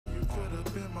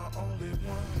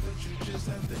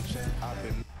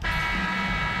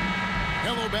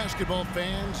Hello, basketball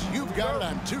fans. You've got it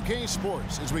on 2K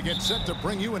Sports as we get set to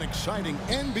bring you an exciting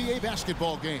NBA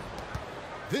basketball game.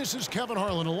 This is Kevin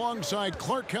Harlan alongside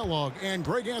Clark Kellogg and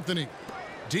Greg Anthony.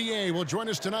 DA will join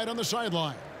us tonight on the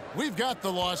sideline. We've got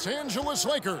the Los Angeles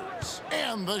Lakers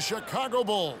and the Chicago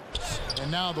Bulls. And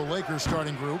now the Lakers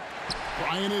starting group.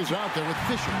 Bryant is out there with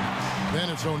Fisher. Then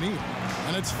it's O'Neal.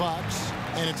 And it's Fox.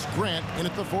 And it's Grant in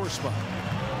at the 4 spot.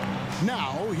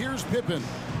 Now, here's Pippen.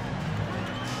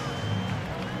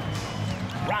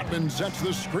 Rodman sets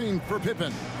the screen for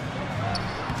Pippen.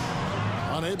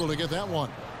 Unable to get that one.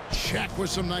 Shaq with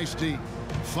some nice D.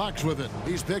 Fox with it.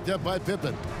 He's picked up by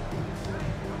Pippen.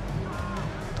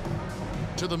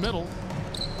 To the middle.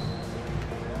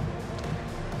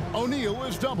 O'Neal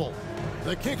is double.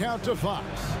 The kick out to Fox.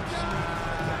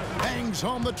 Bangs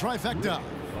home the trifecta.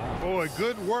 Boy,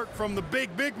 good work from the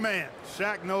big man.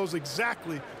 Shaq knows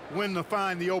exactly when to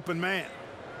find the open man.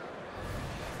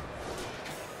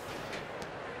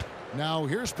 Now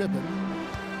here's Pippen.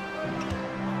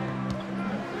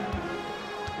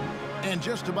 And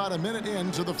just about a minute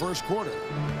into the first quarter.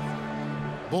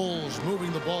 Bulls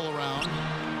moving the ball around.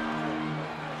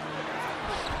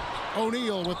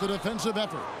 O'Neal with the defensive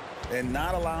effort. And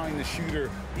not allowing the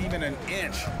shooter even an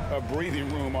inch of breathing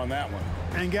room on that one.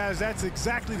 And guys, that's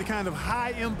exactly the kind of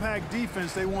high-impact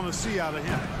defense they want to see out of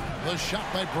him. The shot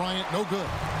by Bryant, no good.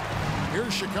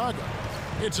 Here's Chicago.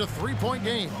 It's a 3-point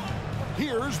game.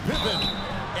 Here's Pippen.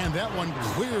 And that one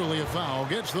clearly a foul.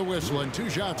 Gets the whistle and 2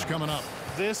 shots coming up.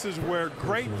 This is where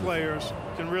great players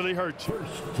can really hurt you.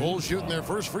 Bulls shooting their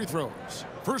first free throws.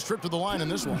 First trip to the line in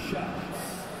this one.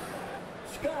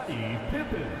 Scottie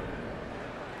Pippen.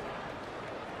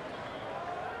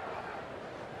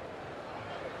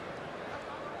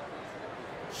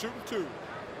 Shooting 2.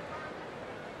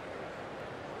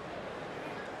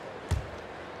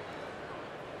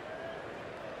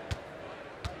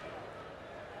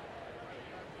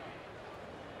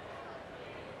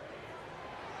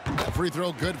 Free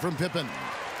throw good from Pippen.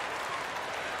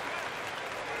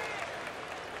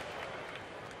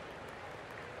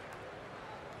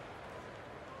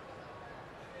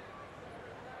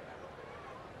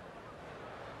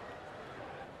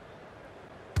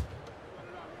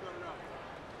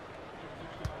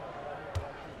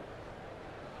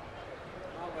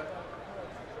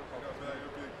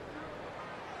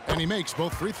 And he makes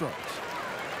both free throws.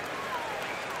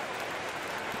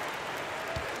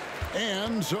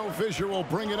 And so Fisher will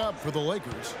bring it up for the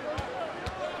Lakers.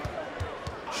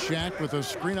 Shaq with a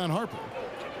screen on Harper.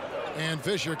 And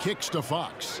Fisher kicks to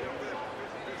Fox.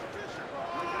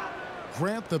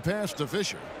 Grant the pass to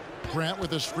Fisher. Grant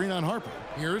with a screen on Harper.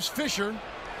 Here's Fisher.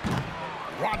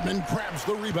 Rodman grabs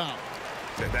the rebound.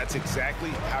 That's exactly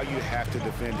how you have to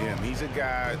defend him. He's a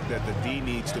guy that the D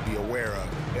needs to be aware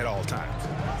of at all times.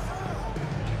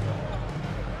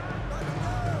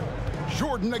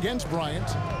 Jordan against Bryant.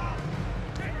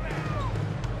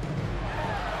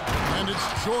 And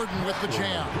it's Jordan with the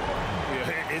jam.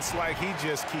 Yeah, it's like he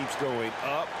just keeps going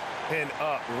up and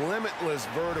up. Limitless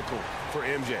vertical for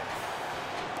MJ.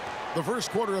 The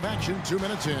first quarter of action, 2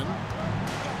 minutes in.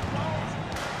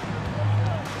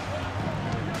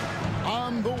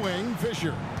 On the wing,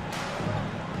 Fisher.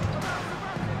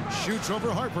 Shoots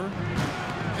over Harper.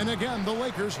 And again, the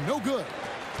Lakers, no good.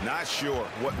 Not sure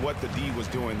what the D was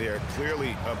doing there.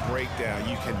 Clearly a breakdown.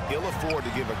 You can ill afford to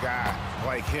give a guy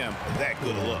like him that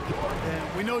good a look.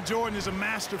 And we know Jordan is a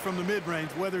master from the mid-range.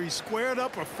 Whether he's squared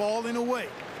up or falling away,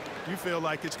 you feel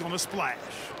like it's going to splash.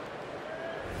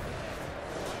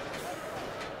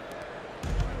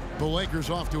 The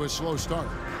Lakers off to a slow start.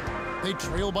 They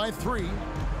trail by 3.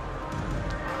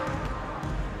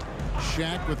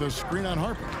 Shaq with a screen on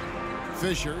Harper.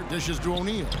 Fisher dishes to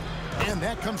O'Neal. And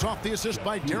that comes off the assist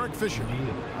by Derek Fisher.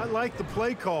 I like the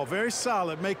play call. Very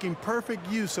solid, making perfect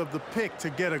use of the pick to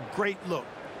get a great look.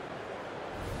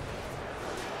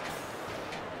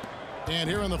 And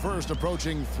here in the first,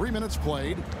 approaching 3 minutes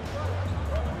played.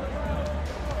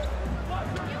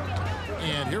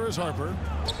 And here is Harper.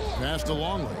 Pass to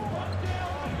Longley.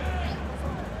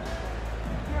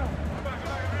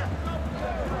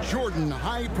 Jordan,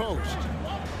 high post.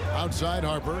 Outside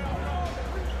Harper.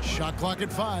 Shot clock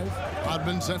at 5.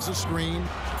 Rodman sets a screen.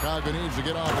 Chicago needs to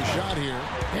get off a shot here.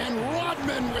 And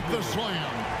Rodman with the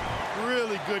slam.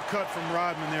 Really good cut from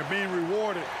Rodman there, being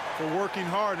rewarded for working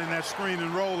hard in that screen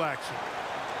and roll action.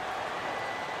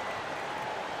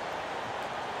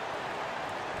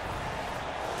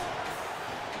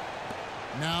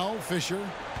 Now Fisher.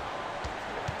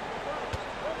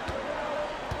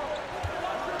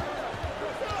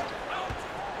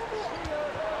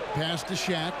 Pass to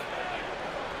Shaq.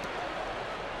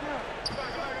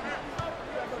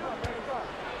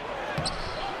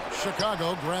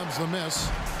 Chicago grabs the miss.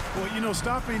 Well, you know,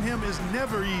 stopping him is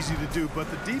never easy to do, but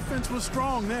the defense was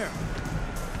strong there.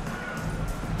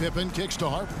 Pippen kicks to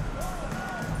Harper.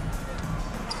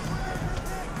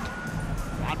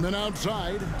 Rodman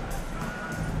outside.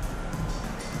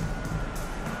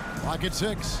 Clock at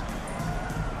 6.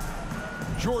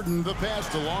 Jordan the pass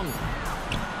to Longley.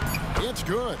 It's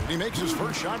good. He makes his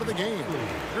first shot of the game.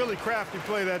 Really crafty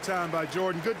play that time by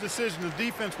Jordan. Good decision. The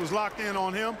defense was locked in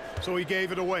on him, so he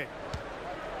gave it away.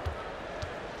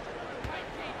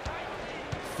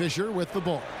 Fisher with the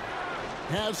ball.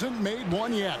 Hasn't made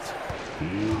one yet. 2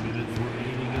 minutes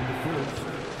remaining in the first.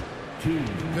 2.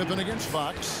 Pippen against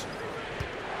Fox.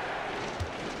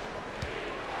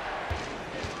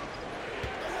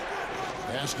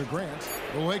 Pass to Grant.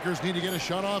 The Lakers need to get a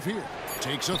shot off here.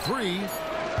 Takes a 3.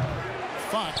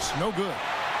 Fox, no good.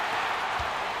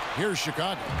 Here's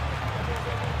Chicago.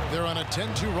 They're on a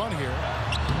 10-2 run here.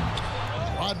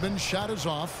 Rodman's shot is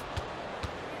off.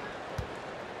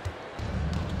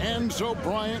 And so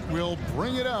Bryant will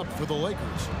bring it up for the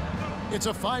Lakers. It's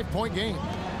a 5-point game.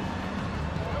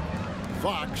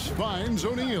 Fox finds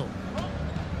O'Neal.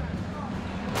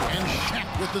 And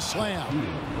Shaq with the slam.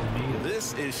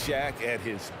 This is Shaq at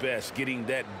his best, getting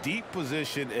that deep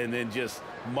position and then just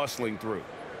muscling through.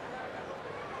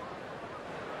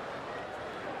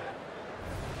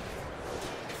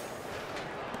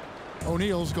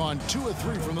 O'Neal's gone 2 of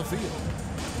 3 from the field.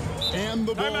 And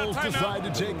the Bulls decide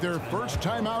to take their first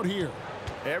timeout here.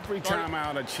 Every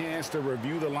timeout, a chance to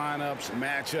review the lineups,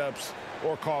 matchups,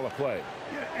 or call a play.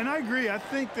 Yeah, and I agree. I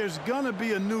think there's going to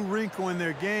be a new wrinkle in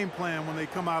their game plan when they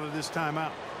come out of this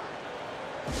timeout.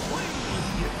 Chicago,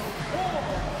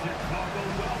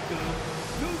 welcome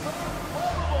to the Bowl.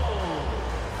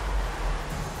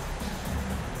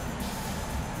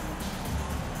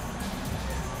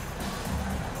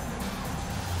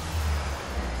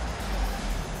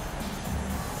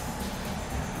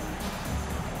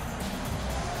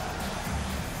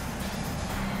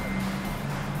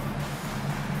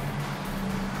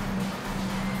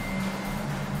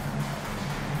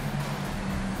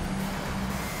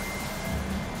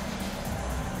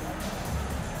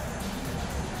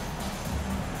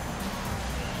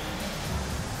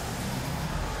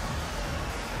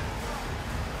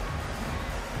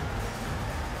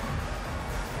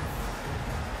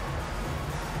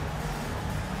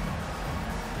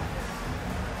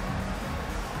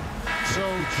 So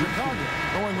Chicago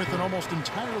going with an almost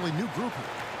entirely new group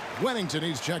here. Wennington,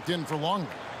 he's checked in for Longley.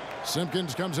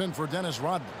 Simpkins comes in for Dennis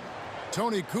Rodman.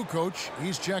 Tony Kukoc,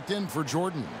 he's checked in for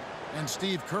Jordan. And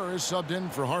Steve Kerr is subbed in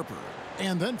for Harper.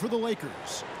 And then for the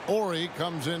Lakers, Ori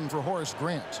comes in for Horace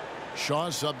Grant. Shaw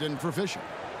subbed in for Fisher.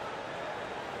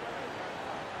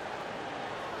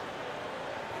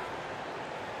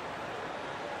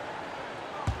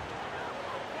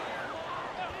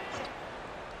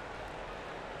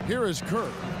 Here is Kerr.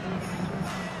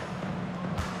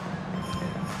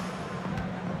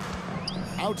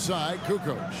 Outside,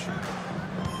 Kukoc.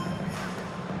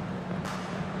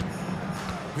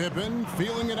 Pippen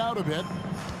feeling it out a bit.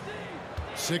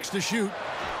 6 to shoot.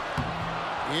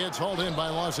 It's hauled in by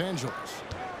Los Angeles.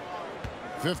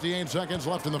 58 seconds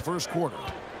left in the first quarter.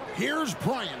 Here's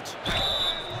Bryant.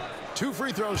 2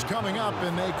 free throws coming up,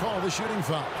 and they call the shooting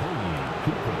foul.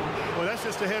 Well, that's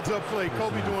just a heads-up play.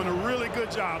 Kobe doing a really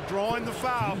good job drawing the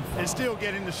foul and still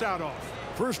getting the shot off.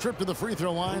 First trip to the free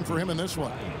throw line for him in this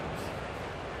one.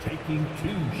 Taking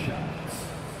 2 shots.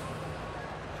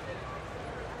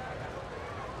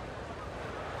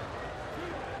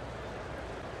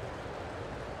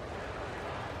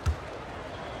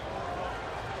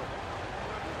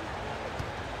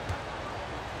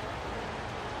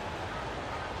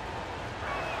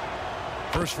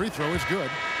 First free throw is good.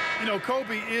 You know,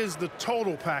 Kobe is the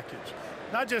total package.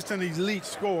 Not just an elite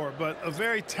scorer, but a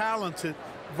very talented,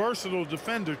 versatile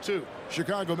defender, too.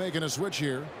 Chicago making a switch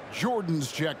here.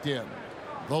 Jordan's checked in.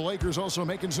 The Lakers also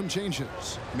making some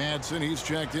changes. Madsen, he's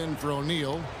checked in for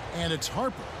O'Neal. And it's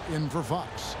Harper in for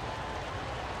Fox.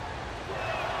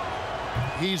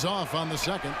 He's off on the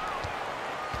second.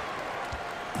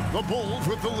 The Bulls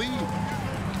with the lead.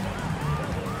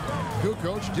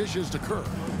 Kukoc dishes to Kerr.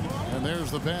 And there's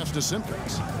the pass to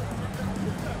Simpkins.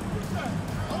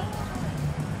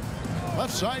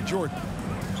 Left side, Jordan.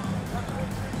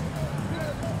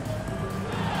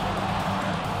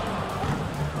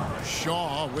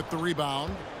 Shaw with the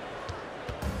rebound.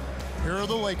 Here are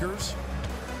the Lakers.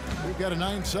 We've got a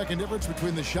 9-second difference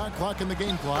between the shot clock and the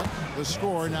game clock. The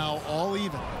score now all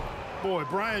even. Boy,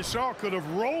 Bryant Shaw could have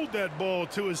rolled that ball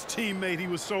to his teammate. He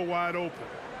was so wide open.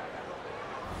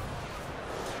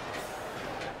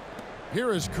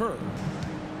 Here is Kerr.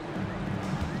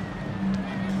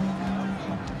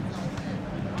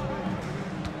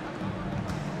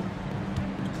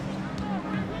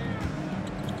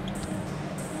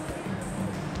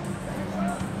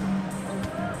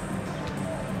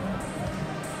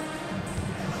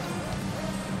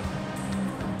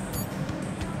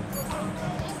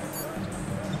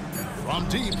 From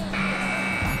deep.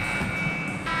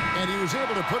 And he was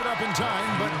able to put it up in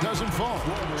time, but doesn't fall.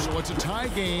 So it's a tie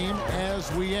game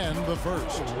as we end the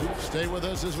first. Stay with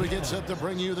us as we get set to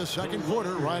bring you the second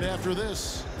quarter right after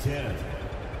this. 10.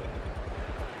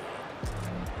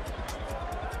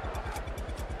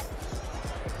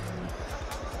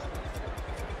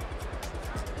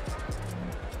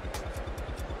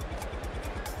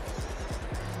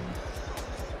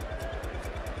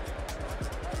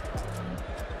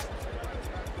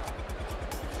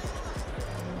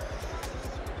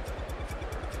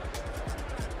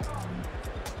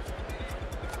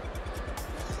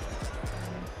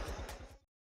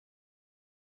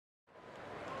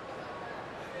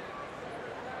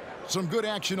 Some good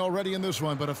action already in this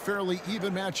one, but a fairly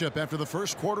even matchup after the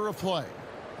first quarter of play.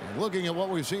 And looking at what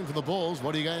we've seen for the Bulls,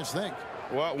 what do you guys think?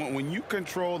 Well, when you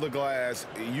control the glass,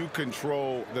 you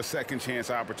control the second chance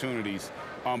opportunities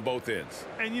on both ends.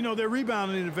 And, you know, their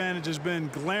rebounding advantage has been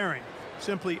glaring,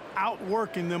 simply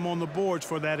outworking them on the boards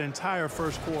for that entire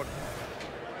first quarter.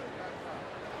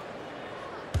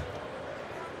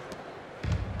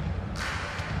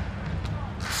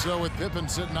 So with Pippen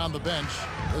sitting on the bench,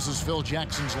 this is Phil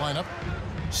Jackson's lineup.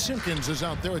 Simpkins is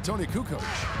out there with Tony Kukoc.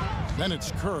 Then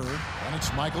it's Kerr, and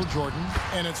it's Michael Jordan,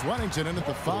 and it's Wennington in at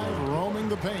the 5 roaming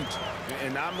the paint.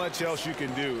 And not much else you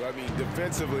can do. I mean,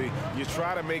 defensively, you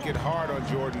try to make it hard on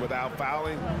Jordan without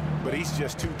fouling, but he's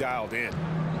just too dialed in.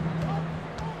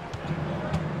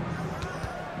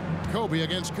 Kobe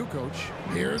against Kukoc.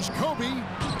 Here's Kobe.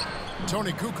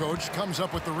 Tony Kukoc comes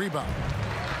up with the rebound.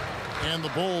 And the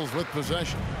Bulls with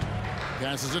possession.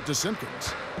 Passes it to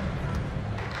Simpkins.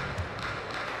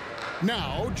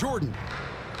 Now Jordan.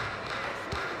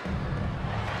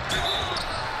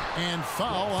 And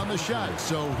foul on the shot,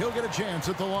 so he'll get a chance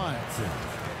at the line.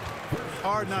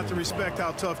 Hard not to respect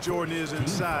how tough Jordan is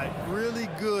inside. Really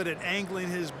good at angling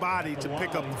his body to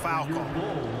pick up the foul call.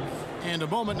 And a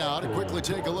moment now to quickly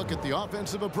take a look at the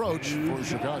offensive approach for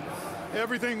Chicago.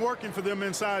 Everything working for them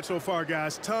inside so far,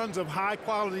 guys. Tons of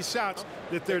high-quality shots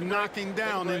that they're knocking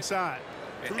down inside.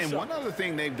 And one other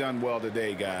thing they've done well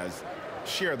today, guys,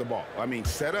 share the ball. I mean,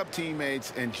 set up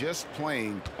teammates and just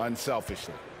playing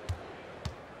unselfishly.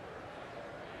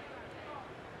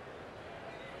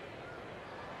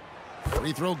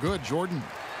 Free throw good, Jordan.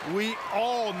 We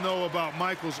all know about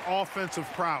Michael's offensive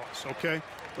prowess, okay?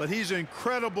 But he's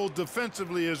incredible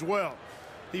defensively as well.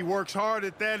 He works hard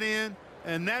at that end,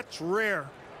 and that's rare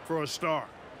for a star.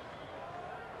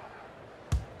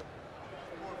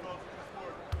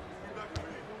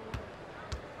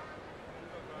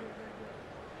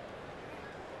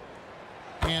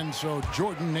 And so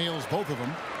Jordan nails both of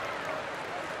them.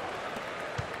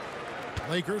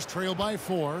 Lakers trail by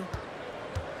 4.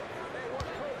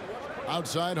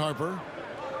 Outside Harper.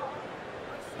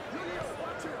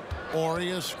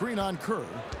 Ori, a screen on Kerr.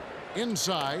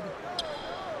 Inside.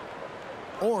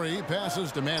 Ori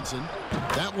passes to Madsen.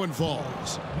 That one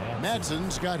falls.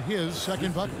 Madsen's got his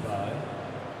second bucket.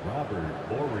 Robert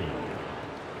Ori.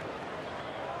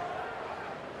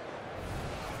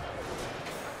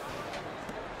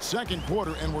 Second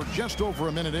quarter, and we're just over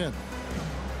a minute in.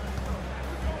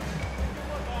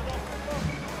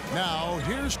 Now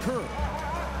here's Kerr.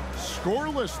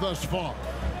 Scoreless thus far.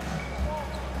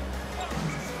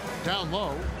 Down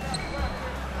low.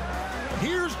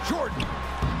 Here's Jordan.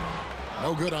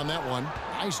 No good on that one.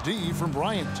 Nice D from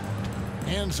Bryant.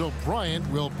 And so Bryant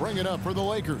will bring it up for the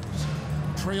Lakers.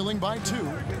 Trailing by 2.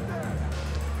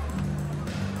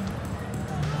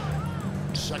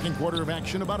 Second quarter of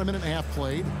action, about a minute and a half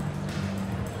played.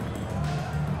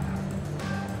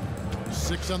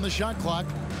 6 on the shot clock.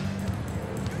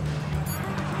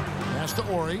 Pass to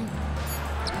Ori.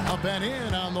 Up and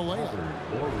in on the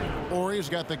layup. Ori's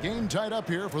got the game tied up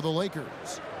here for the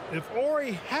Lakers. If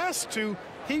Ori has to,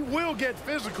 he will get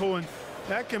physical, and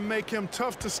that can make him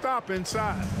tough to stop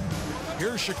inside.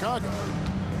 Here's Chicago.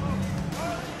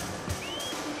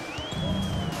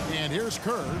 And here's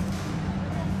Kerr.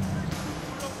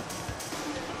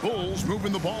 Bulls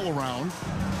moving the ball around.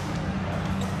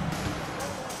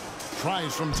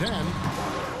 Tries from 10.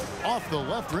 Off the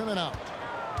left rim and out.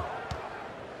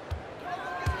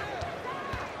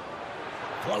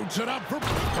 Floats it up for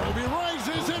Kobe,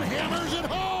 rises and hammers it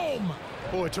home.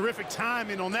 Boy, terrific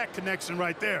timing on that connection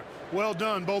right there. Well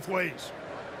done both ways.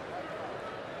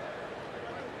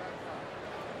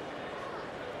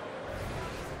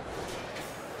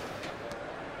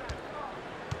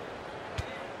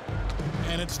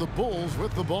 And it's the Bulls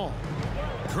with the ball.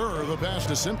 Kerr the pass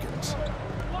to Simpkins.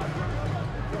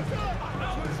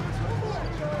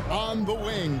 On the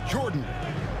wing, Jordan.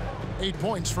 8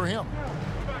 points for him.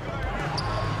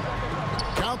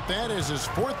 Count that as his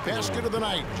 4th basket of the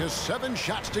night. Just 7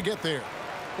 shots to get there.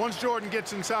 Once Jordan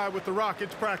gets inside with the rock,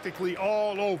 it's practically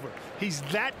all over. He's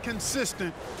that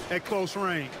consistent at close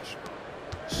range.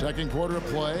 Second quarter of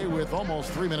play with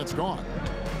almost 3 minutes gone.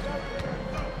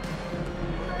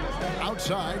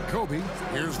 Outside, Kobe.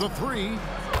 Here's the 3.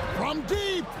 From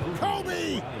deep,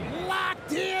 Kobe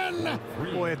locked in.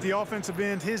 Boy, at the offensive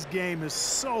end, his game is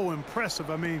so impressive.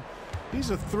 I mean, he's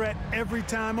a threat every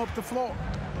time up the floor.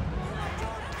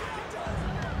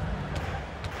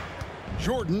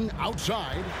 Jordan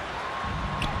outside.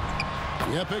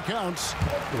 Yep, it counts.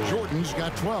 Jordan's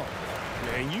got 12.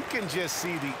 And you can just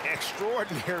see the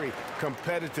extraordinary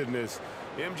competitiveness.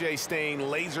 MJ staying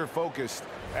laser focused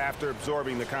after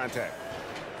absorbing the contact.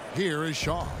 Here is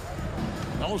Shaw.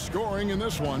 No scoring in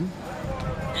this one.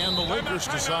 And the Lakers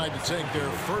decide to take their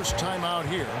first timeout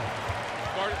here.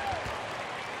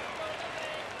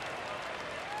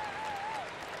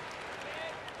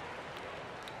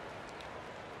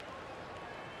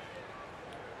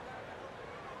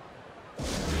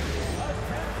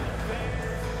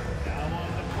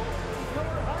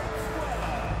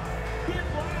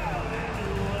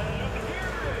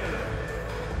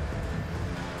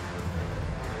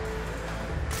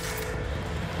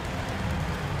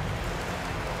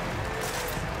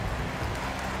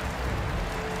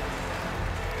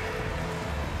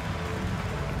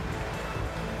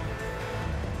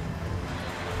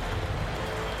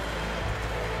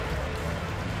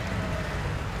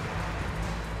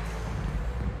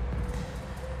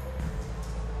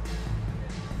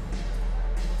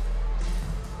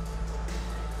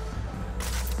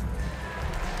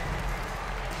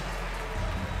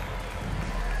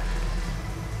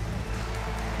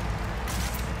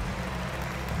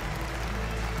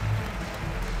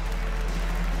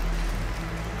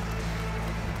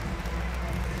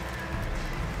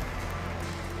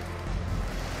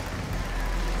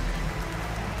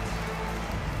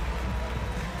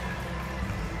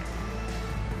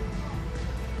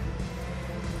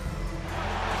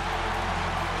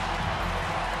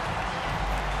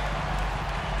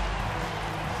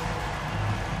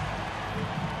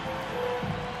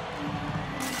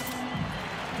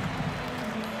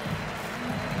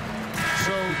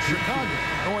 Chicago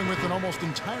going with an almost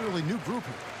entirely new group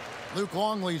here. Luke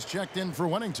Longley's checked in for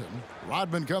Wennington.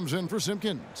 Rodman comes in for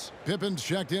Simpkins. Pippen's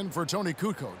checked in for Tony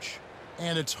Kukoc.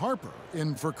 And it's Harper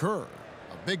in for Kerr.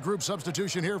 A big group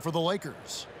substitution here for the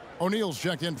Lakers. O'Neal's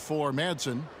checked in for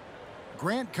Madsen.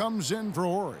 Grant comes in for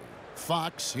Horry.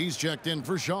 Fox, he's checked in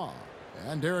for Shaw.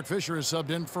 And Derek Fisher is subbed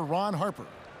in for Ron Harper.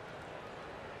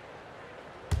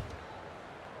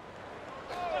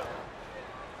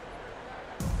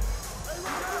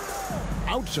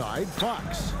 Outside,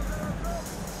 Fox.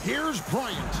 Here's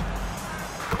Bryant.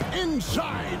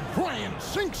 Inside, Bryant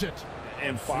sinks it.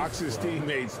 And Fox's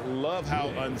teammates love how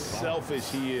unselfish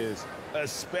he is,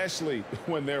 especially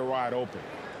when they're wide open.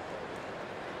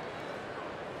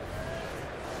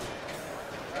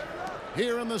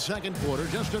 Here in the second quarter,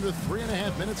 just under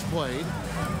 3.5 minutes played.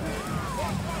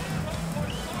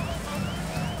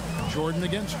 Jordan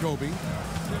against Kobe.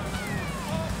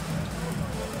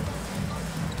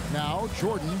 Now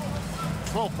Jordan,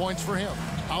 12 points for him.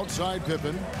 Outside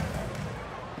Pippen.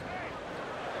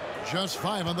 Just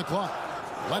 5 on the clock.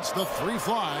 Lets the 3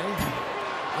 fly.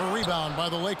 A rebound by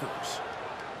the Lakers.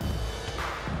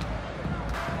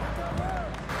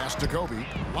 Pass to Kobe.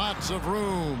 Lots of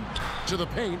room to the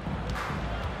paint.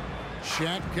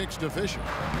 Shaq kicks to Fisher.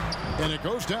 And it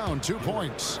goes down 2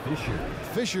 points.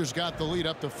 Fisher's got the lead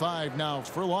up to 5 now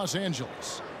for Los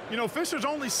Angeles. You know, Fisher's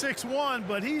only 6'1",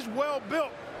 but he's well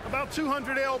built. About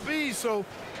 200 lbs, so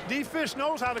D. Fish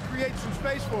knows how to create some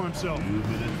space for himself. 2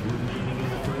 minutes remaining in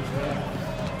the first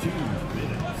half. 2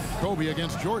 minutes. Kobe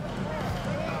against Jordan.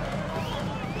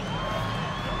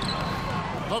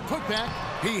 A putback.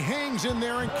 He hangs in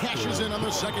there and cashes in on the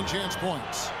second chance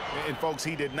points. And folks,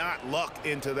 he did not luck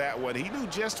into that one. He knew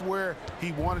just where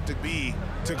he wanted to be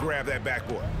to grab that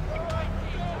backboard.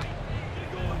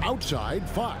 Outside,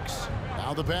 Fox.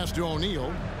 Now the pass to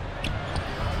O'Neal.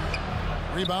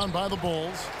 Rebound by the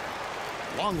Bulls.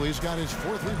 Longley's got his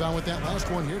 4th rebound with that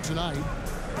last one here tonight.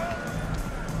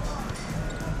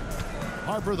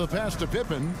 Harper the pass to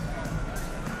Pippen.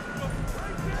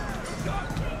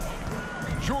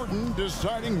 Jordan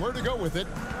deciding where to go with it.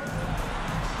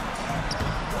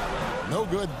 No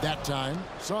good that time.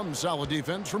 Some solid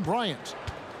defense from Bryant.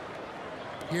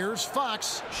 Here's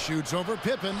Fox. Shoots over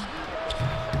Pippen.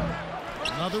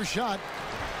 Another shot.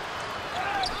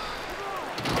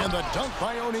 And the dunk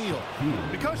by O'Neal.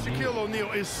 Because Shaquille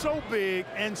O'Neal is so big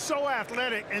and so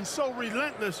athletic and so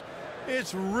relentless,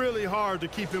 it's really hard to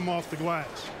keep him off the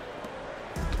glass.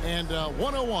 And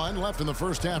 1:01 left in the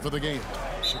first half of the game.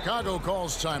 Chicago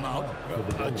calls timeout.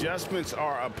 Adjustments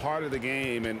are a part of the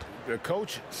game, and the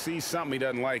coach sees something he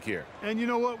doesn't like here. And you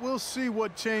know what? We'll see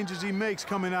what changes he makes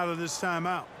coming out of this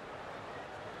timeout.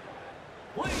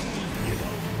 Please give a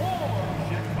warm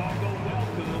Chicago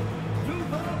welcome to the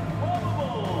Bubble.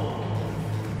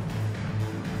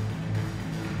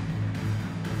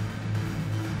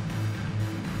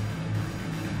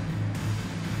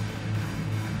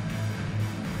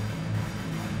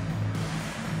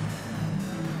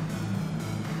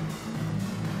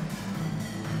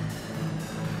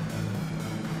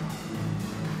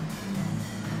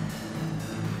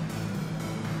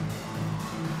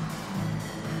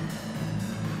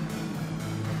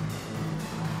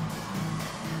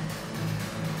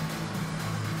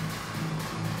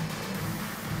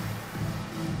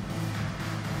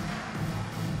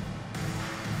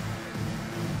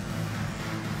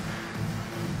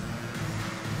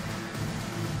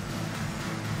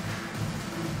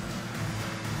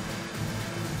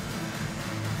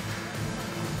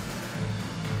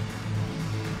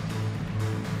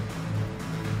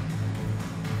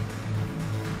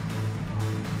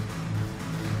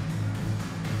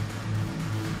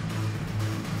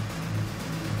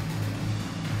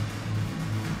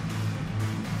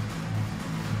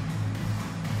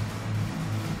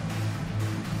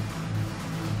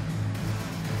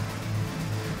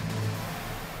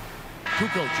 Two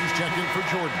coaches check in for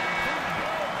Jordan.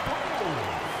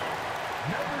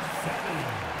 Number 7,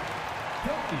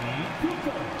 Tony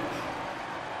Kukoc.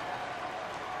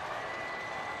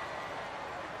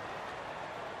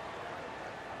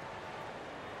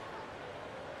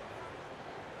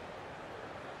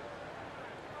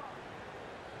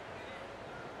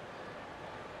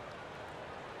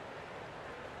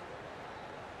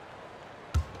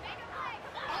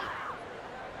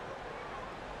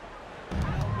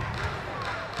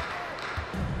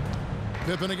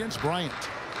 Pippen against Bryant.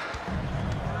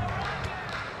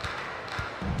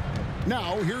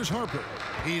 Now here's Harper.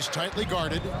 He's tightly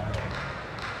guarded.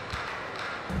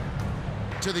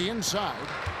 To the inside.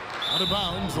 Out of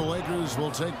bounds, the Lakers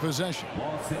will take possession.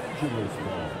 Los Angeles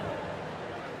ball.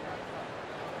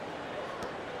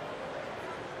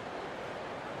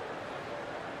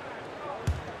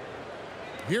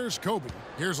 Here's Kobe.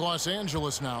 Here's Los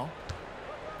Angeles now.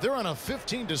 They're on a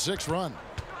 15-6 run.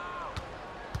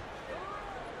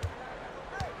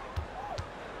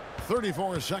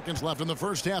 34 seconds left in the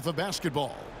first half of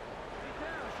basketball.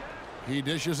 He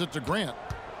dishes it to Grant.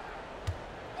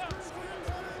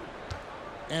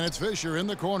 And it's Fisher in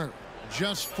the corner.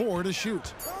 Just 4 to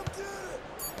shoot.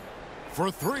 For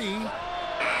 3.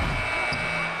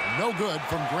 No good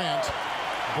from Grant.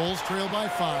 Bulls trail by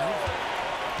 5.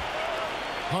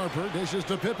 Harper dishes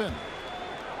to Pippen.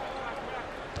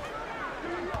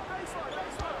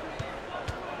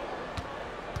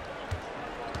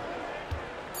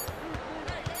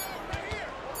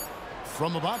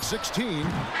 From about 16,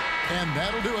 and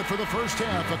that'll do it for the first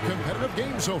half. A competitive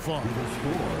game so far.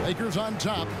 Lakers on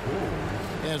top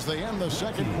as they end the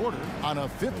second quarter on a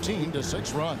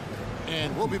 15-6 run.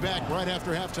 And we'll be back right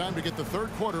after halftime to get the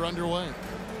third quarter underway.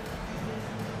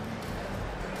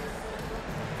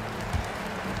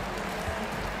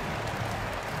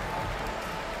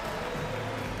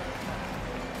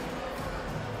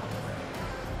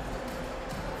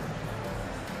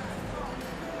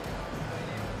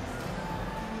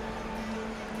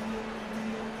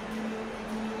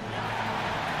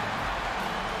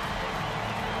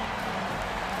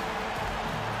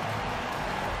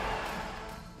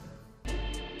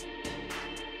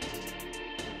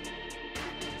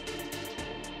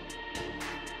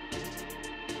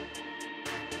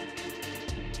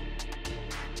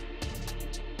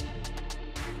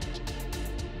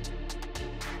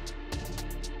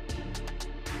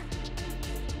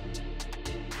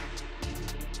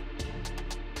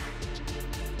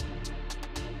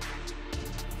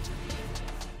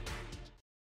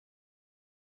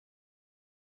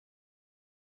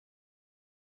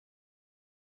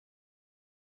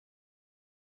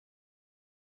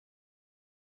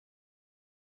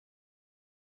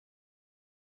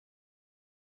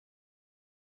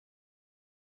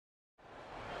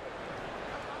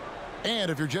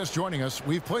 And if you're just joining us,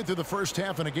 we've played through the first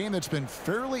half in a game that's been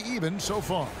fairly even so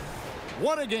far.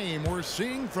 What a game we're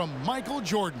seeing from Michael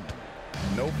Jordan.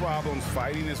 No problems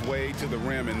fighting his way to the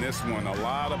rim in this one. A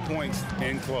lot of points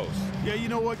in close. Yeah, you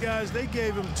know what, guys? They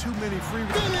gave him too many free.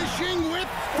 Finishing with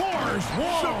force.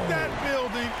 Whoa. Shook that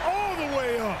building all the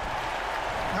way up.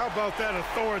 How about that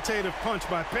authoritative punch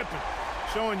by Pippen?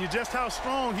 Showing you just how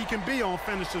strong he can be on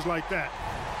finishes like that.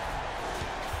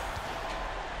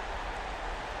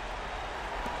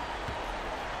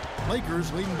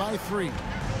 Lakers leading by 3.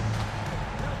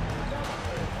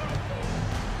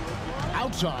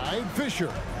 Outside,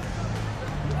 Fisher.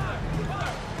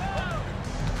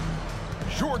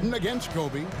 Jordan against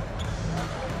Kobe.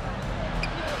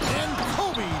 And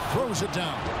Kobe throws it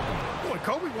down. Boy,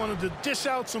 Kobe wanted to dish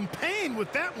out some pain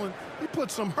with that one. He put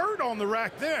some hurt on the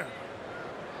rack there.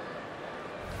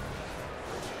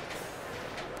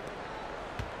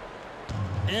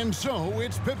 And so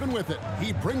it's Pippen with it.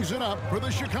 He brings it up for the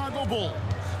Chicago Bulls.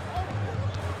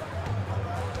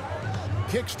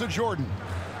 Kicks to Jordan.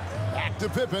 Back to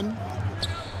Pippen.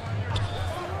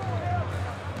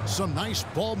 Some nice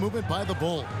ball movement by the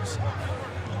Bulls.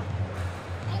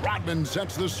 Rodman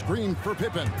sets the screen for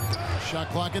Pippen. Shot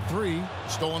clock at 3.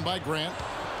 Stolen by Grant.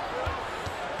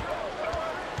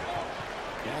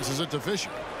 Passes it to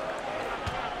Fisher.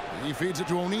 He feeds it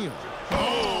to O'Neal.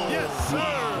 Oh, yes, sir.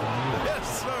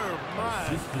 Yes, sir.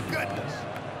 My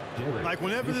goodness. Like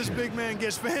whenever this big man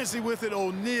gets fancy with it,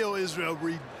 O'Neal is a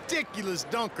ridiculous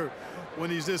dunker when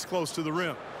he's this close to the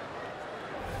rim.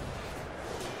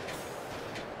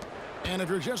 And if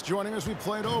you're just joining us, we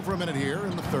played over a minute here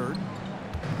in the third.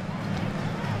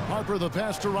 Harper the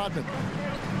pass to Rodman.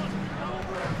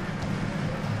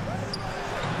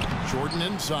 Jordan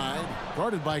inside,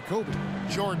 guarded by Kobe.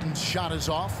 Jordan's shot is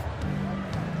off.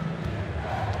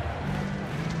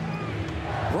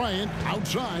 Bryant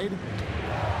outside.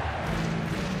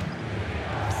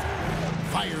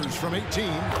 Fires from 18.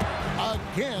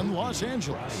 Again, Los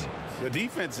Angeles. The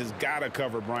defense has got to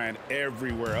cover Bryant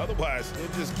everywhere. Otherwise, he'll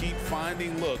just keep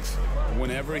finding looks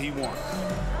whenever he wants.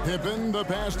 Pippen, the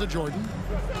pass to Jordan.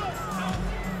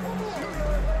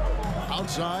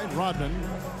 Outside, Rodman.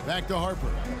 Back to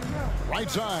Harper.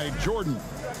 Right side, Jordan.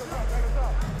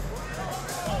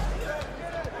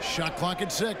 Shot clock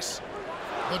at 6.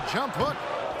 The jump hook.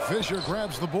 Fisher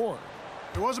grabs the board.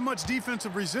 There wasn't much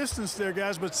defensive resistance there,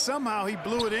 guys, but somehow he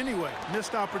blew it anyway.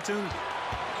 Missed opportunity.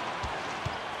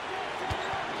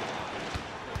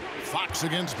 Fox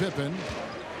against Pippen.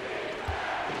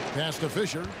 Pass to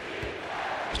Fisher.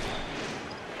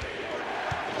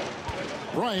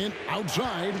 Bryant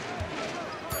outside.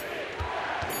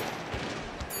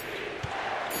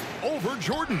 Over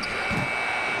Jordan.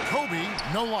 Kobe,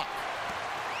 no luck.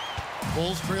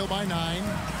 Bulls trail by 9.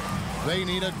 They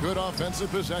need a good offensive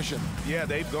possession. Yeah,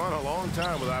 they've gone a long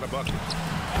time without a bucket.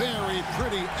 Very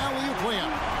pretty alley-oop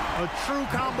layup. A true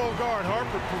combo guard.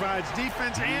 Harper provides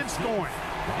defense and scoring.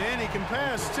 And he can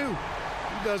pass, too.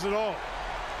 He does it all.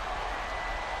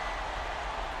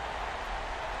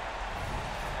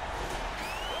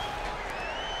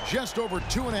 Just over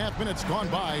 2.5 minutes gone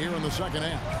by here in the second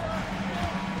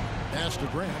half. Pass to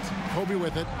Grant. Kobe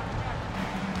with it.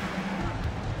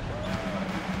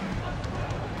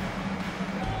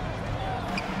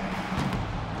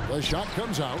 The shot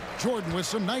comes out. Jordan with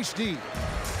some nice D.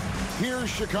 Here's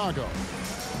Chicago.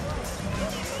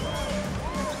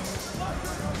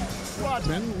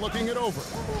 Rodman looking it over.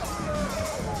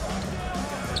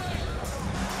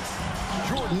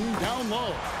 Jordan down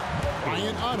low.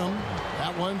 Bryant on him.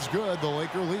 That one's good. The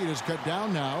Laker lead is cut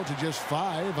down now to just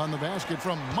 5 on the basket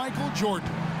from Michael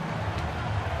Jordan.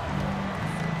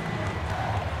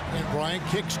 And Bryant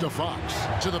kicks to Fox.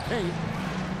 To the paint.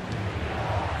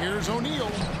 Here's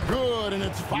O'Neal. Good, and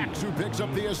it's Fox who picks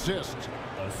up the assist.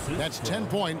 That's 10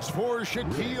 points for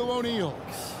Shaquille O'Neal.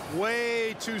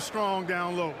 Way too strong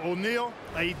down low. O'Neal,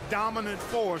 a dominant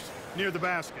force near the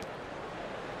basket.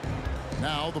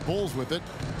 Now the Bulls with it.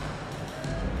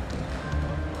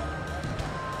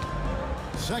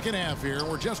 Second half here.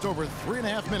 We're just over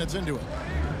 3.5 minutes into it.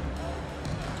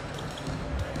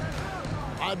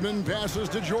 Rodman passes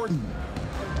to Jordan.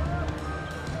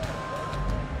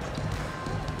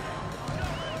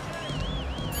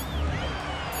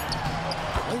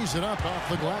 Lays it up off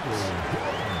the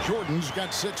glass. Jordan's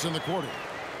got 6 in the quarter.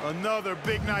 Another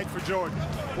big night for Jordan.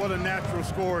 What a natural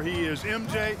scorer he is.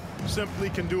 MJ simply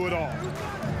can do it all.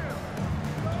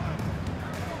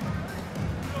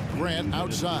 Grant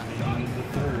outside.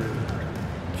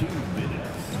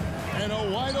 And a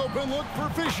wide open look for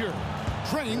Fisher.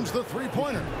 Trains the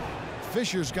three-pointer.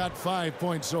 Fisher's got 5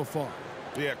 points so far.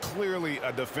 Yeah, clearly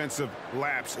a defensive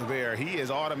lapse there. He is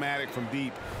automatic from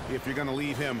deep if you're going to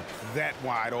leave him that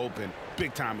wide open.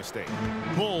 Big time mistake.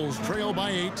 Bulls trail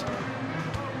by 8.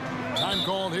 Time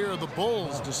called here. The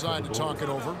Bulls decide to talk it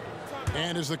over.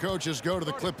 And as the coaches go to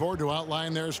the clipboard to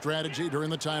outline their strategy during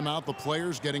the timeout, the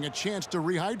players getting a chance to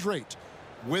rehydrate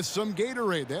with some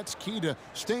Gatorade. That's key to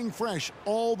staying fresh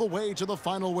all the way to the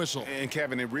final whistle. And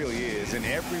Kevin, it really is. And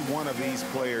every one of these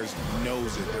players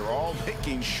knows it. They're all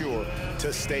making sure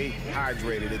to stay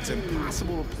hydrated. It's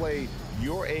impossible to play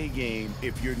your A game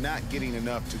if you're not getting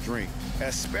enough to drink,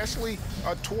 especially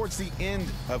towards the end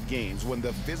of games when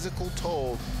the physical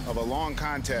toll of a long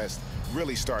contest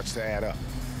really starts to add up.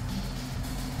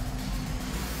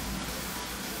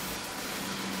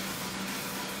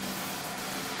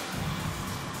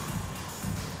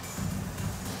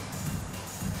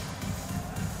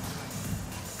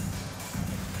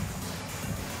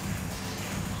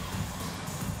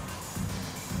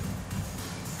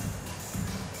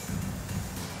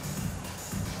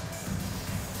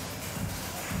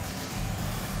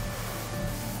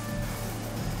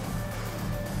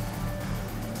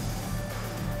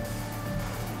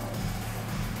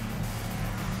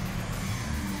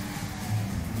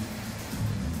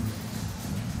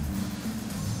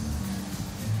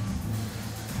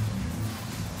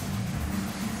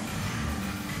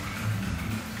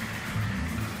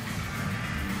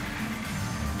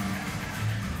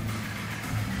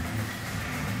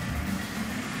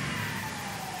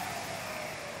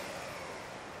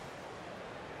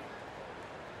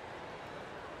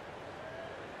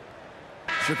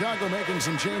 Chicago making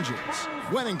some changes.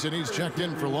 Wennington, he's checked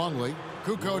in for Longley.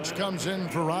 Kukoc comes in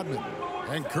for Rodman.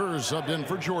 And Kerr subbed in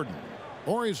for Jordan.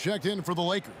 Horry's checked in for the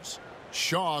Lakers.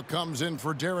 Shaw comes in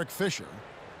for Derek Fisher.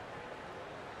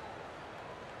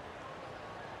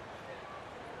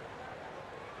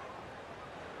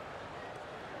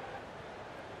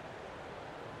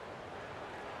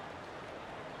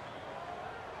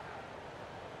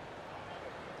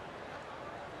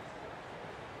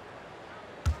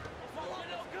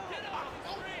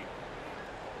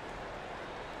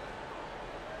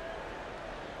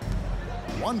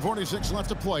 .146 left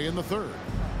to play in the third.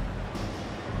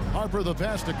 Harper the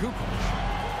pass to Kukoc.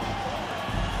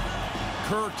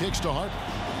 Kerr kicks to Harper.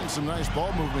 And some nice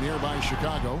ball movement here by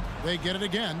Chicago. They get it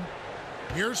again.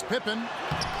 Here's Pippen.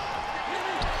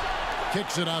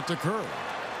 Kicks it out to Kerr.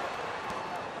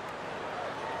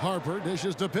 Harper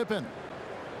dishes to Pippen.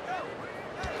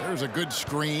 There's a good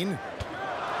screen.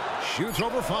 Shoots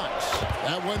over Fox.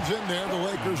 That one's in there. The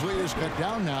Lakers lead is cut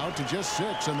down now to just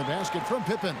 6 in the basket from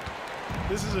Pippen.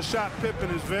 This is a shot Pippen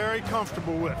is very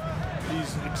comfortable with.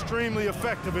 He's extremely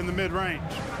effective in the mid-range.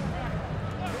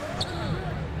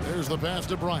 There's the pass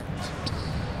to Bryant.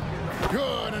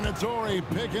 Good, and it's Horry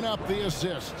picking up the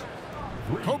assist.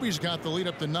 Kobe's got the lead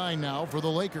up to 9 now for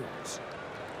the Lakers.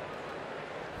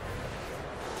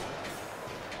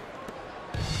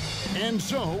 And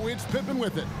so it's Pippen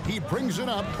with it. He brings it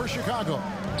up for Chicago.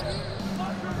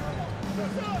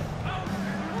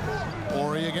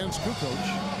 Horry against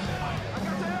Kukoc.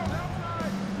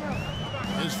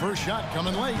 His first shot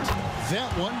coming late.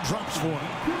 That one drops for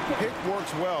him. Pick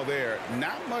works well there.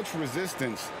 Not much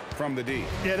resistance from the D.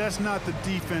 Yeah, that's not the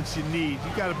defense you need.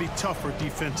 You got to be tougher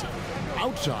defensively.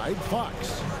 Outside,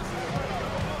 Fox.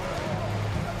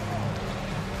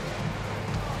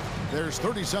 There's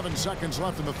 37 seconds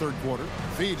left in the third quarter.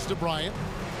 Feeds to Bryant.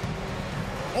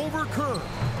 Over Kerr.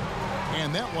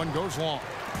 And that one goes long.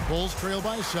 Bulls trail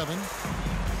by 7.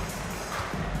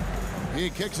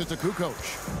 He kicks it to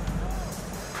Kukoc.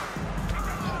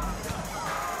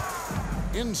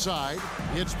 Inside,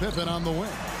 it's Pippen on the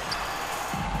wing.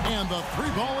 And the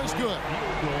 3-ball is good.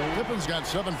 Pippen's got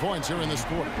 7 points here in this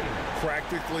quarter.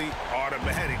 Practically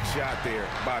automatic shot there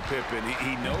by Pippen.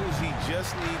 He knows he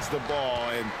just needs the ball,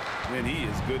 and he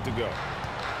is good to go.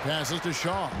 Passes to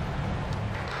Shaw.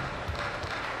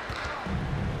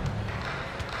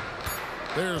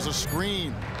 There's a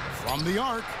screen from the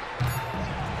arc.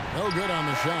 No good on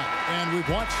the shot. And we've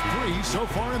watched 3 so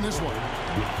far in this one.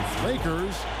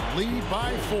 Lakers lead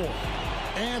by 4.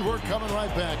 And we're coming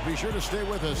right back. Be sure to stay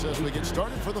with us as we get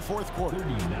started for the fourth quarter.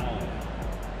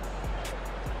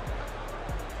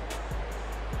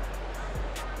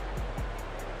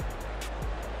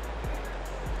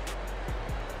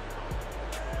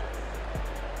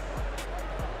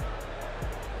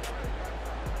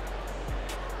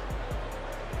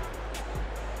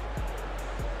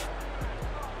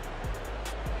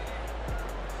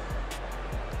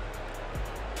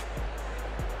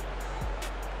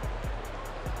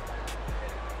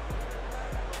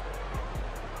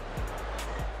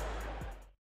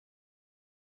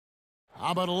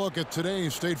 How about a look at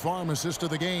today's State Farm assist of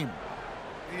the game?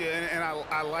 Yeah, and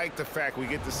I like the fact we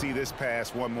get to see this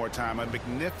pass one more time. A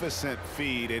magnificent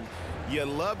feed, and you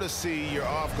love to see your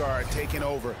off guard taking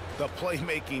over the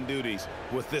playmaking duties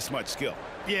with this much skill.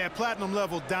 Yeah, platinum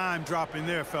level dime dropping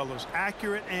there, fellas.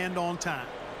 Accurate and on time.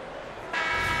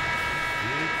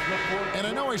 And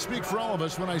I know I speak for all of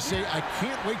us when I say I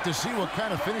can't wait to see what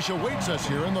kind of finish awaits us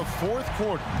here in the fourth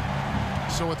quarter.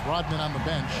 So with Rodman on the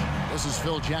bench, this is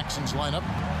Phil Jackson's lineup.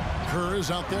 Kerr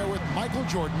is out there with Michael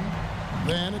Jordan.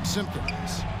 Then it's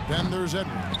Simpkins. Then there's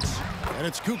Edwards. And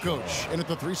it's Kukoc in at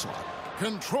the 3 slot.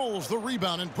 Controls the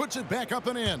rebound and puts it back up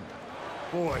and in.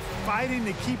 Boy, fighting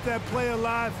to keep that play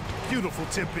alive. Beautiful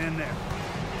tip in there.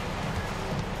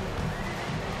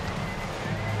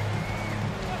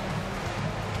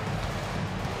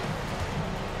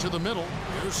 To the middle,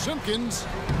 here's Simpkins.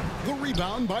 The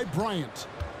rebound by Bryant.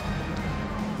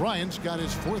 Bryant's got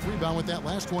his 4th rebound with that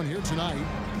last one here tonight.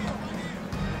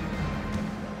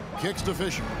 Kicks to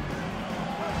Fisher.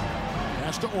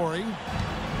 Pass to Ori.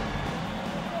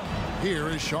 Here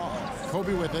is Shaw.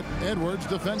 Kobe with it. Edwards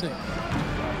defending.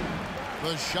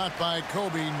 The shot by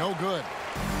Kobe, no good.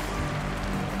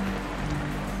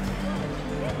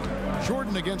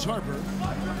 Jordan against Harper.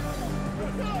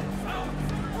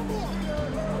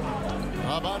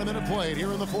 About a minute played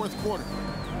here in the fourth quarter.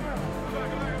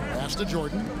 Pass to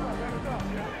Jordan.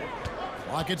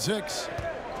 Clock at 6.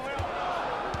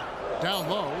 Down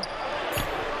low.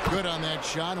 Good on that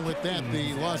shot, and with that,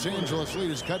 the Los Angeles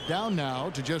lead is cut down now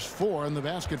to just 4 in the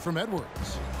basket from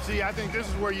Edwards. See, I think this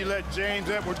is where you let James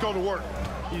Edwards go to work.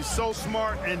 He's so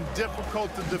smart and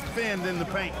difficult to defend in the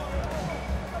paint.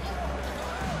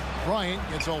 Bryant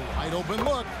gets a wide open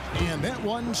look, and that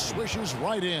one swishes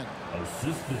right in.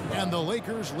 And the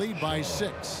Lakers lead by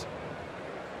 6.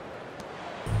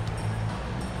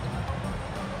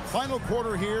 Final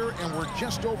quarter here, and we're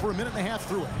just over a minute and a half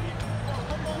through it.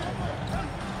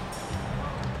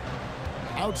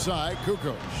 Outside,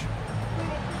 Kukoc.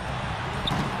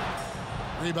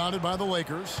 Rebounded by the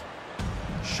Lakers.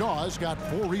 Shaw's got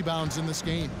 4 rebounds in this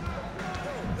game.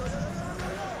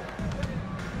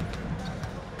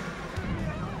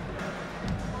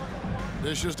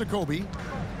 Dishes to Kobe.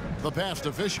 The pass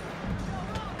to Fisher.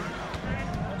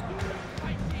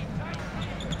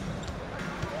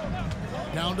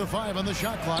 Down to 5 on the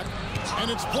shot clock,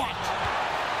 and it's blocked.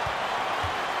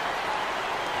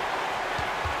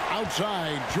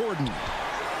 Outside, Jordan.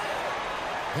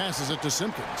 Passes it to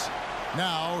Simpkins.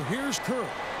 Now, here's Kerr.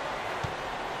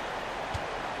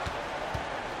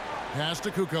 Pass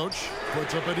to Kukoc.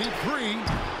 Puts up a deep 3.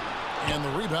 And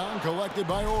the rebound collected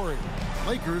by Ori.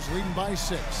 Lakers leading by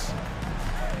 6.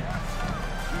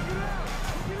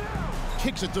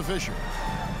 Kicks it to Fisher.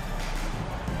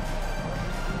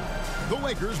 The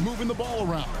Lakers moving the ball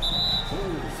around.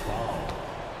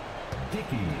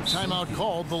 Timeout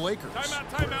called the Lakers.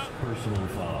 Timeout. Personal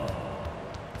foul.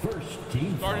 First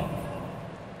team foul.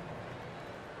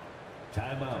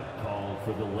 Timeout called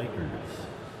for the Lakers.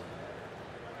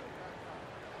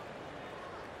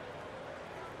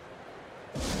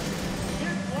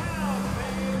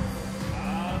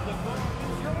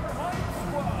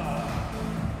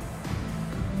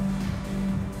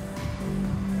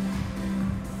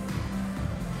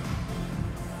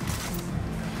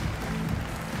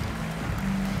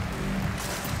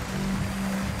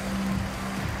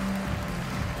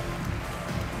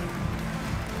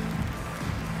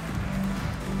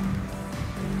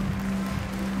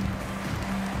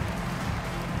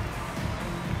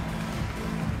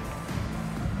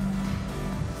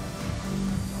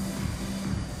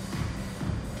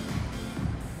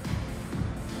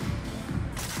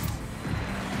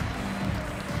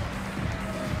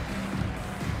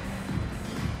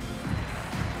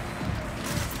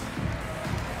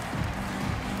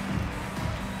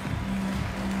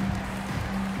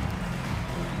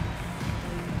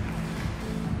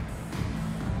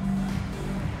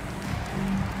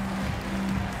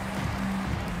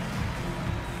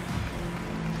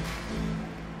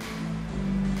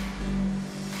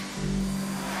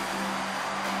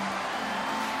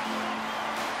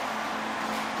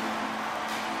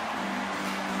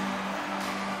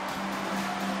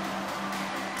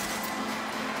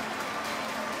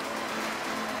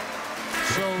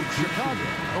 So Chicago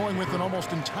going with an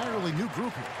almost entirely new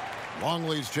group here.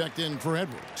 Longley's checked in for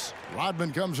Edwards.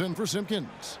 Rodman comes in for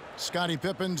Simpkins. Scottie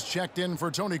Pippen's checked in for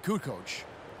Tony Kukoc.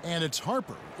 And it's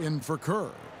Harper in for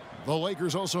Kerr. The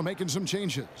Lakers also making some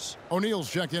changes. O'Neal's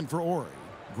checked in for Ori.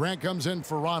 Grant comes in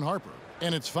for Ron Harper.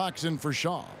 And it's Fox in for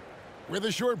Shaw. With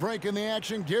a short break in the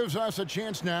action gives us a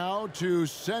chance now to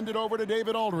send it over to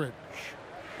David Aldridge.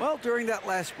 Well, during that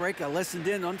last break, I listened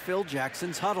in on Phil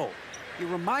Jackson's huddle. He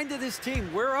reminded his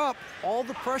team, we're up. All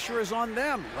the pressure is on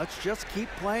them. Let's just keep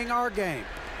playing our game.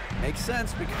 Makes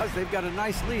sense because they've got a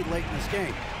nice lead late in this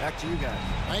game. Back to you guys.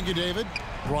 Thank you, David.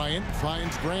 Bryant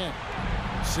finds Grant.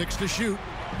 6 to shoot.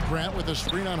 Grant with a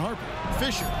screen on Harper.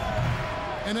 Fisher.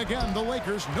 And again, the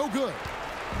Lakers no good.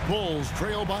 Bulls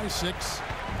trail by 6.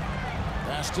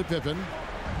 Pass to Pippen.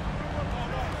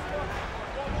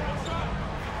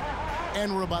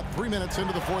 And we're about 3 minutes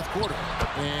into the fourth quarter.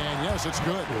 And yes, it's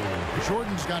good.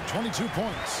 Jordan's got 22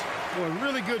 points. Boy,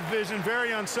 really good vision,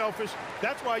 very unselfish.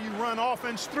 That's why you run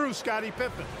offense through Scottie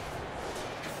Pippen.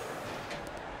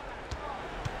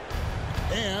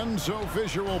 And so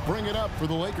Fisher will bring it up for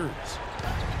the Lakers.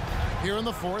 Here in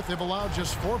the fourth, they've allowed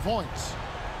just 4 points.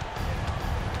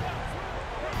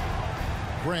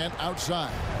 Grant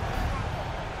outside.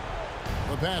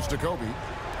 The pass to Kobe.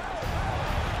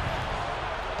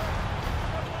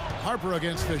 Harper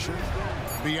against Fisher.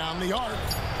 Beyond the arc.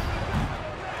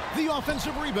 The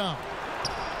offensive rebound.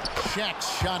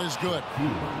 Shaq's shot is good.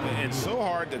 It's so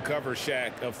hard to cover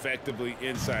Shaq effectively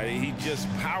inside. He just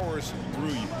powers through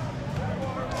you.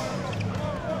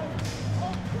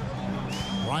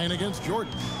 Bryant against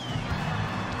Jordan.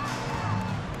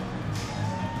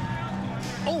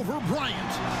 Over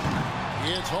Bryant.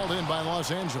 It's hauled in by Los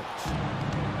Angeles.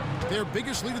 Their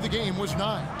biggest lead of the game was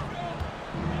 9.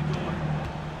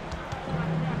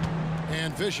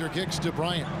 And Fisher kicks to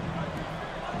Bryant.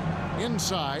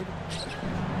 Inside.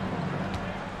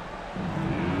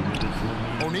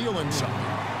 O'Neal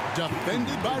inside.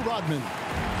 Defended by Rodman.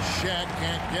 Shaq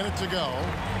can't get it to go.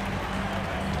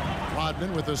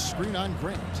 Rodman with a screen on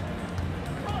Grant.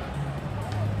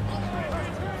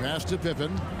 Pass to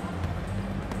Pippen.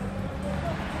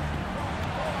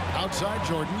 Outside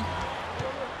Jordan.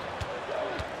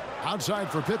 Outside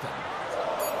for Pippen.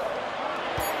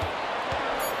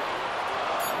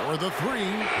 For the 3.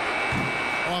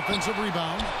 Offensive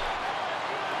rebound.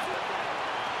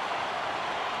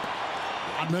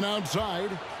 Rodman outside.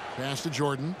 Pass to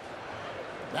Jordan.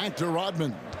 Back to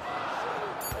Rodman.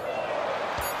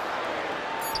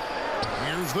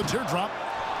 Here's the teardrop.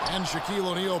 And Shaquille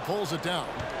O'Neal pulls it down.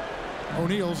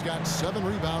 O'Neal's got 7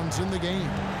 rebounds in the game.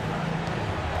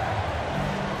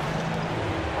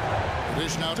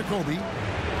 Dish now to Kobe.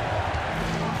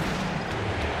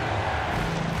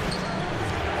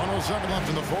 1:07 left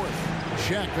in the fourth.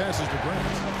 Shaq passes to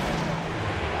Grant.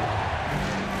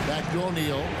 Back to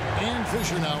O'Neal. And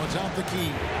Fisher now. It's out the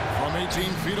key. From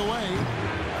 18 feet away.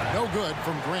 No good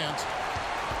from Grant.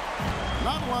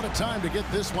 Not a lot of time to get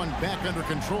this one back under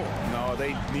control. No,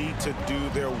 they need to do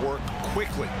their work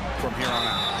quickly from here on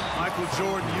out. Michael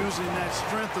Jordan using that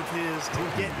strength of his to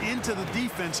get into the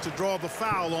defense to draw the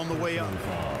foul on the way up.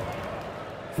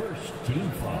 First team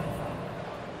foul.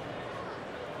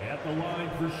 At the line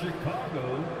for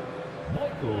Chicago,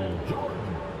 Michael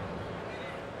Jordan.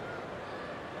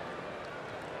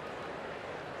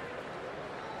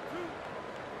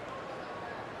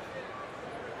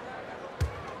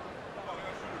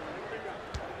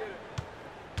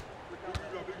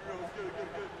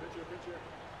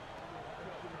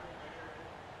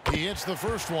 He hits the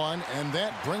first one, and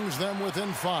that brings them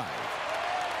within 5.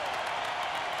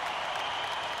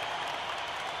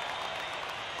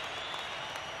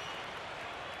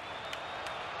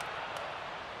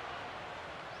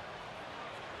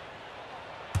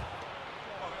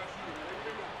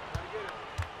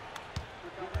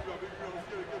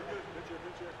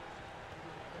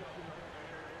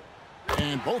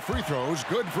 And both free throws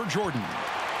good for Jordan.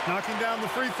 Knocking down the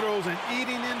free throws and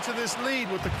eating into this lead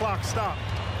with the clock stopped.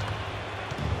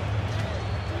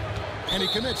 And he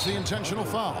commits the intentional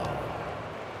foul.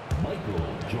 Michael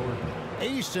Jordan.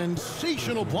 A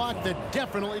sensational block that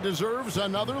definitely deserves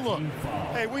another look.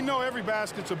 Hey, we know every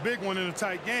basket's a big one in a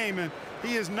tight game, and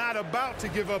he is not about to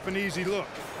give up an easy look.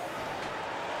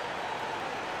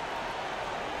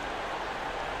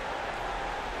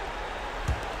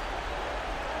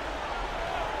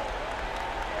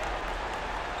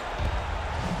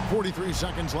 .43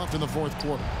 seconds left in the fourth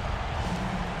quarter.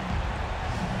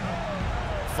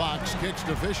 Fox kicks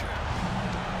to Fisher.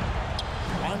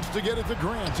 Wants to get it to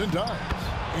Grant and does.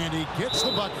 And he gets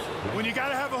the bucket. When you got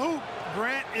to have a hoop,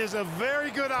 Grant is a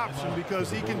very good option because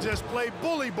he can just play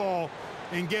bully ball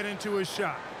and get into his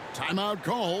shot. Timeout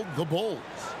called, the Bulls.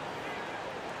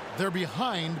 They're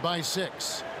behind by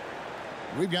 6.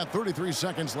 We've got 33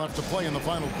 seconds left to play in the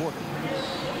final quarter.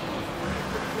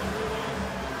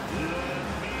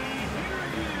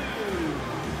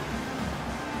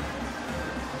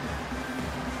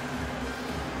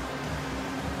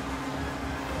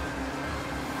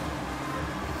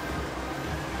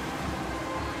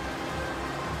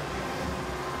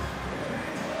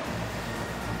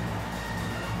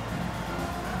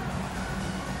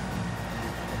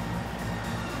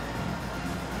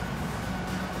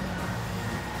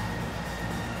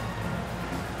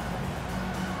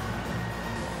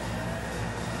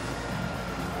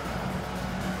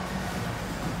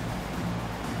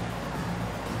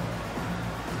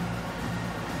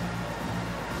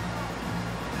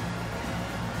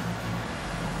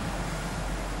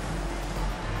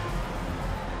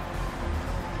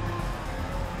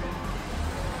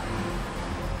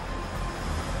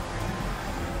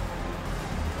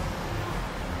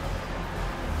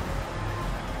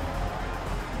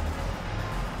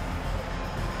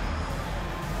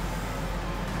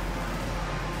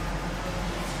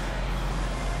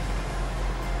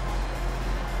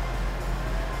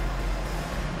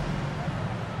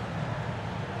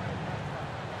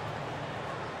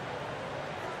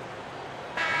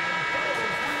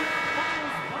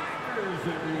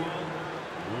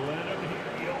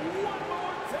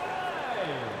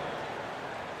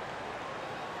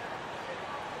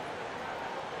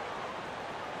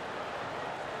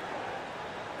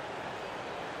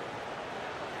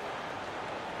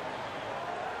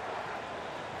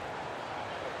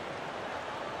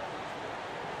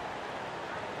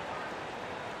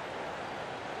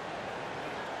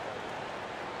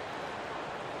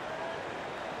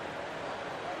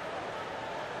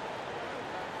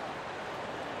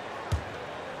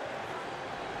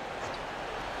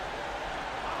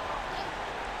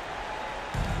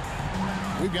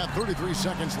 We've got 33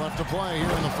 seconds left to play here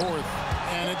in the fourth.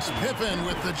 And it's Pippen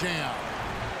with the jam.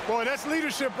 Boy, that's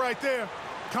leadership right there.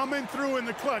 Coming through in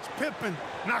the clutch. Pippen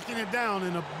knocking it down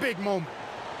in a big moment.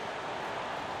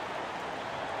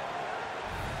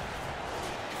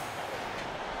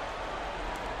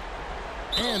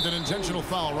 And an intentional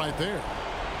foul right there.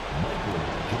 Michael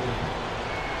Jordan.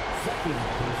 Second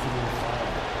personal foul.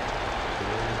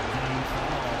 Third team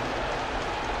foul.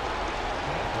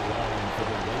 At the line for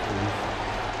the Lakers,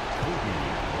 Kobe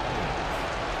Bryant.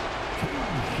 2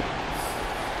 shots.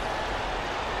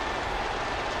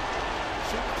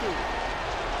 Shoot 2.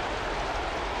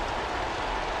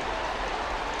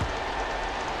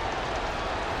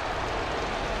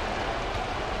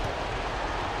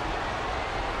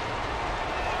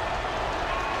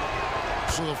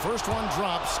 So the first one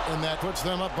drops, and that puts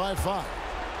them up by 5.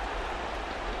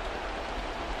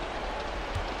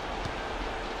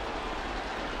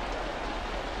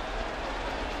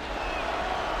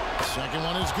 Second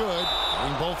one is good.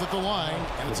 Being both at the line,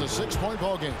 and it's a 6-point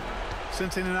ball game.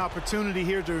 Sensing an opportunity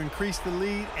here to increase the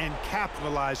lead and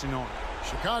capitalizing on it.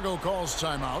 Chicago calls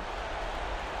timeout.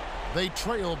 They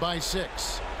trail by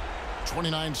 6.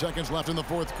 29 seconds left in the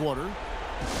fourth quarter.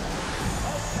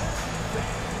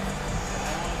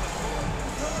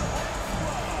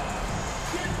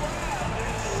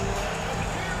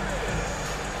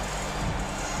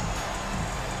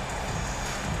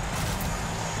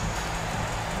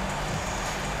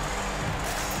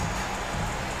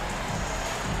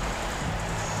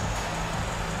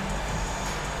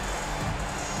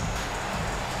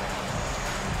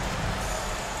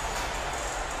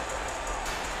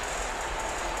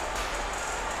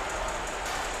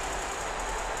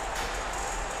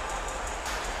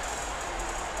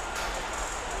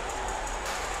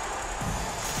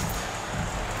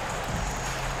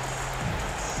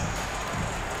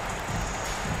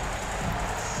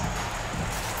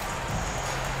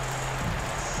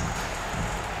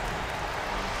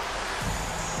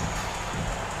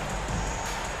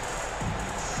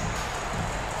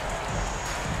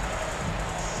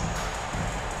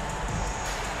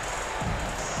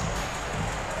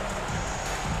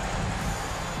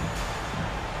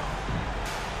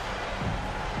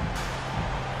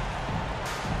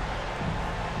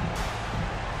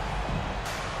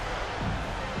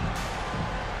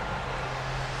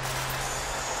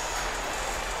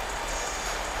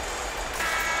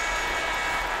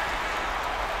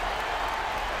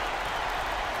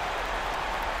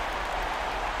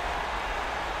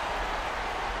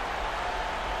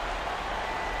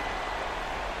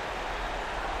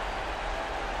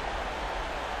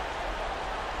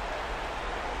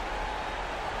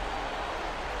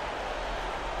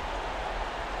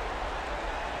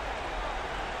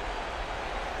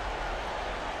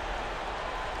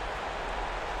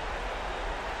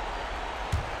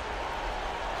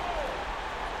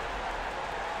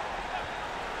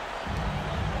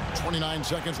 .29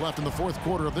 seconds left in the fourth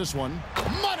quarter of this one.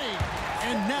 Money!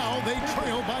 And now they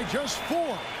trail by just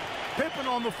 4. Pippen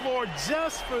on the floor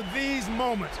just for these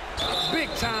moments.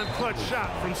 Big-time clutch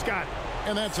shot from Scott.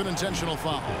 And that's an intentional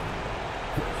foul.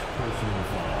 First personal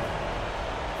foul.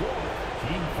 Fourth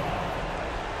team foul.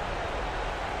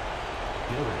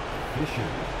 Derek Fisher.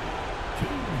 2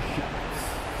 shots.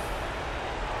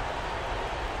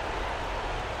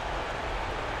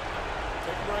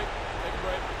 Take a break. Take a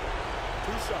break.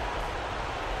 2 shots.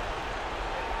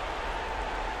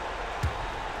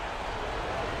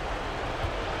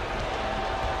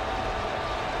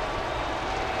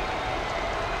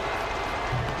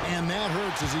 And that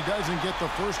hurts as he doesn't get the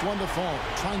first one to fall.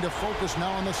 Trying to focus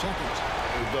now on the second.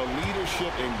 The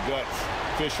leadership and guts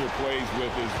Fisher plays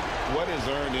with is what has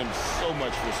earned him so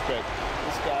much respect.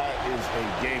 This guy is a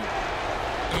gamer.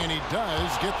 And he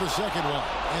does get the second one.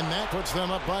 And that puts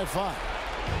them up by 5.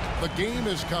 The game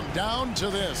has come down to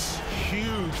this.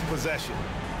 Huge possession.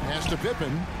 Pass to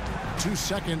Pippen. 2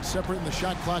 seconds separating the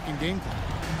shot clock and game clock.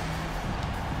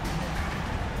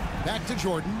 Back to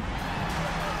Jordan.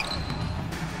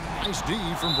 Nice D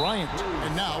from Bryant.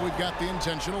 And now we've got the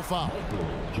intentional foul. Michael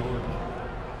Jordan.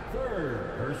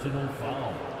 Third personal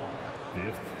foul.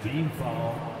 Fifth team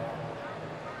foul.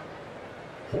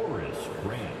 Horace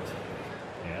Grant.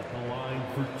 At the line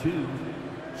for 2.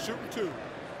 Shooting 2.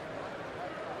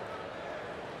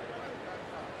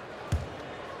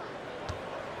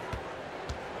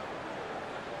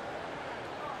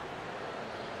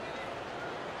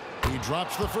 He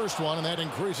drops the first one, and that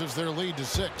increases their lead to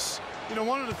 6. You know,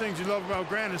 one of the things you love about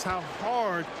Grant is how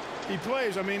hard he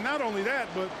plays. I mean, not only that,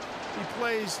 but he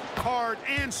plays hard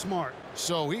and smart.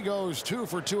 So he goes 2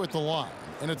 for 2 at the line,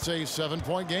 and it's a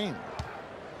 7-point game.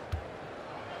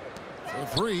 The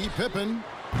three, Pippen.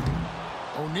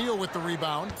 O'Neal with the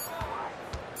rebound.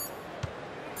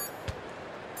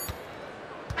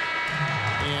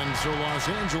 And so Los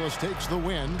Angeles takes the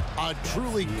win. A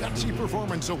truly gutsy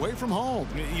performance away from home.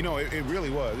 You know, it really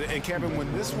was. And Kevin,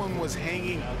 when this one was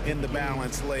hanging in the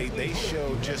balance late, they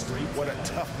showed just what a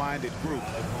tough-minded group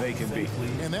they can be.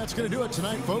 And that's going to do it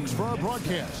tonight, folks, for our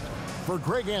broadcast. For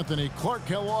Greg Anthony, Clark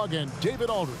Kellogg, and David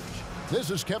Aldridge, this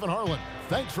is Kevin Harlan.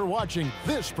 Thanks for watching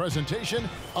this presentation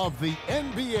of the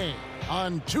NBA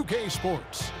on 2K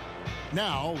Sports.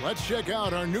 Now, let's check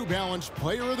out our New Balance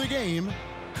Player of the Game,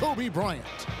 Kobe Bryant.